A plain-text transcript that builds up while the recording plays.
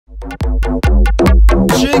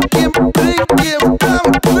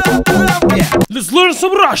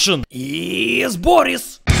Russian is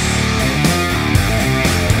Boris.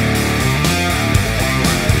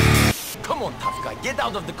 Come on, tough guy, get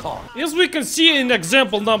out of the car. As we can see in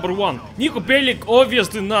example number 1, Nico Bellic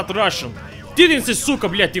obviously not Russian. Didn't say suka,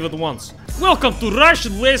 блять, even once. Welcome to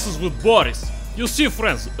Russian lessons with Boris. You see,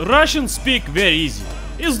 friends, Russians speak very easy.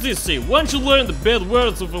 As they say, once you learn the bad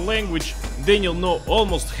words of a language, then you'll know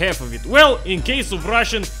almost half of it. Well, in case of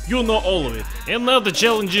Russian, you know all of it. And now the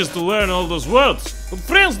challenge is to learn all those words. But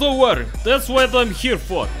friends, don't worry, that's what I'm here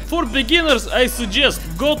for. For beginners, I suggest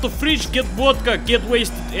go to fridge, get vodka, get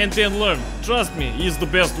wasted and then learn. Trust me, it's the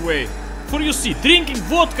best way. For you see, drinking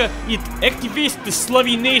vodka, it activates the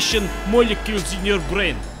Slavination molecules in your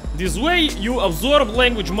brain. This way, you absorb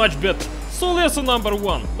language much better. So lesson number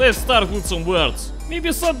 1, let's start with some words.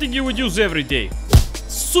 Maybe something you would use every day.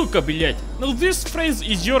 Сука, блять. Now this phrase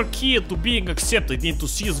is your key to being accepted into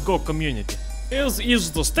CSGO community. As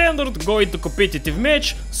is the standard, go into competitive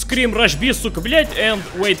match, scream rush B, сука, блять, and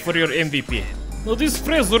wait for your MVP. Now this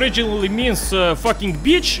phrase originally means fucking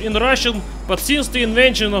bitch in Russian, but since the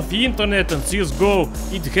invention of the internet and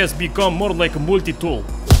CSGO, it has become more like a multi-tool.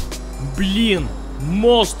 Блин,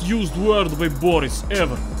 most used word by Boris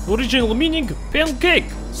ever. Original meaning, pancake.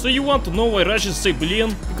 So you want to know why Russians say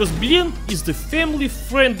blin? Because blin is the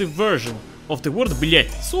family-friendly version of the word блять.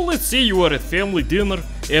 So let's say you are at family dinner,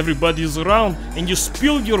 everybody is around, and you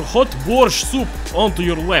spill your hot borscht soup onto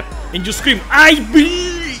your lap, and you scream, "Ay,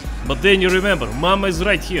 блин!" But then you remember, mama is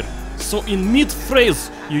right here. So in mid-phrase,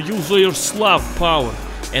 you use all your Slav power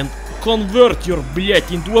and convert your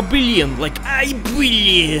блять into a блин, like "Ay,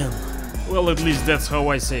 блин!" Well, at least that's how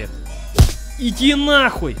I say it. Иди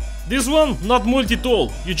нахуй! This one, not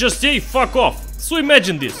multi-tool, you just say fuck off. So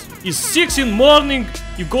imagine this, it's 6 in the morning,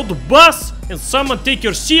 you go to bus and someone take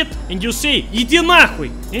your seat and you say иди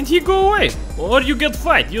нахуй, and he go away. Or you get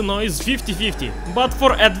fight, you know, it's 50-50. But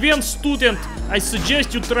for advanced student, I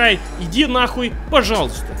suggest you try иди нахуй,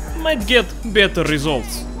 пожалуйста. Might get better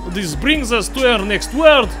results. This brings us to our next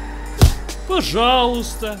word.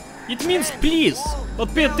 Пожалуйста. It means please,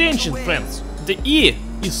 but pay attention, friends, the E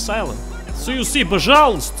is silent. So you say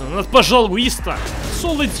пожалуйста, not пожалуйста.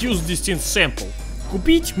 So let's use this in sample.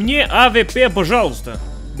 Купить мне АВП, пожалуйста.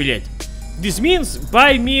 Блять. This means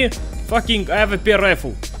buy me fucking АВП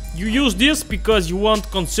rifle. You use this because you want to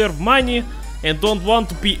conserve money and don't want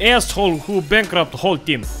to be asshole who bankrupt whole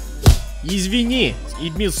team. Извини,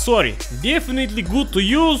 it means sorry. Definitely good to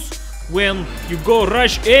use when you go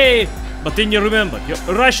rush A, but then you remember, your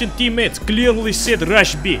Russian teammates clearly said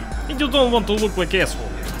rush B, and you don't want to look like asshole.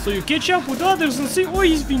 So you catch up with others and say,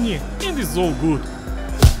 "Ой, извини," and it's all good.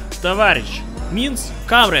 Товарищ means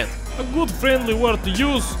comrade, a good friendly word to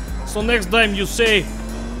use. So next time you say,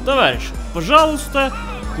 "Товарищ, пожалуйста,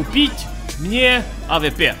 купить мне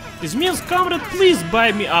АВП." This means, comrade, please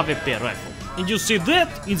buy me АВП rifle. And you say that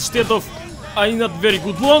instead of "I'm not very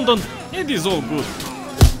good London," and it's all good.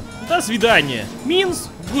 До свидания means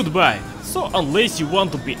goodbye. So unless you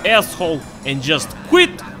want to be asshole and just quit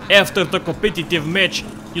after the competitive match,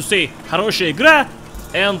 you say хорошая игра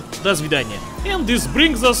and до свидания. And this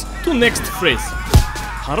brings us to next phrase.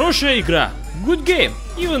 Хорошая игра. Good game.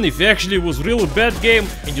 Even if actually it was really bad game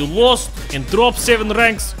and you lost and dropped 7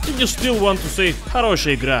 ranks, and you still want to say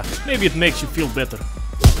хорошая игра. Maybe it makes you feel better.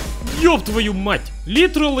 Ёб твою мать.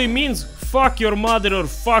 Literally means fuck your mother or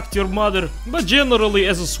fucked your mother, but generally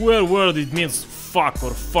as a swear word it means fuck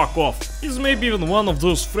or fuck off. It's maybe even one of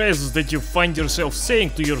those phrases that you find yourself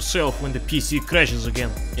saying to yourself when the PC crashes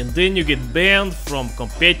again. And then you get banned from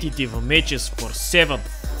competitive matches for 7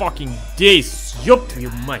 fucking days. Ёб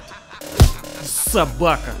твою мать.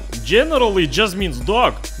 Собака. Generally it just means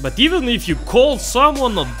dog, but even if you call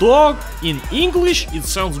someone a dog in English, it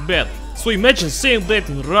sounds bad. So imagine saying that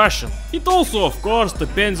in Russian. It also of course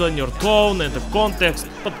depends on your tone and the context,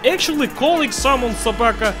 but actually calling someone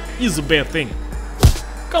собака is a bad thing.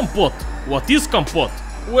 Компот. What is компот?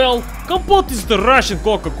 Well, компот is the Russian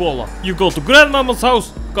Coca-Cola. You go to grandmama's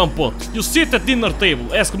house, компот. You sit at dinner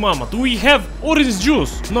table, ask mama, do we have orange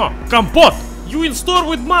juice? No, компот. You in store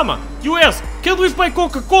with mama, you ask, can we buy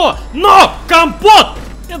Coca-Cola? No, компот.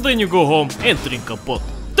 And then you go home and drink компот.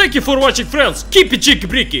 Thank you for watching, friends. Keep it cheeky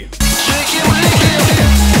breeky.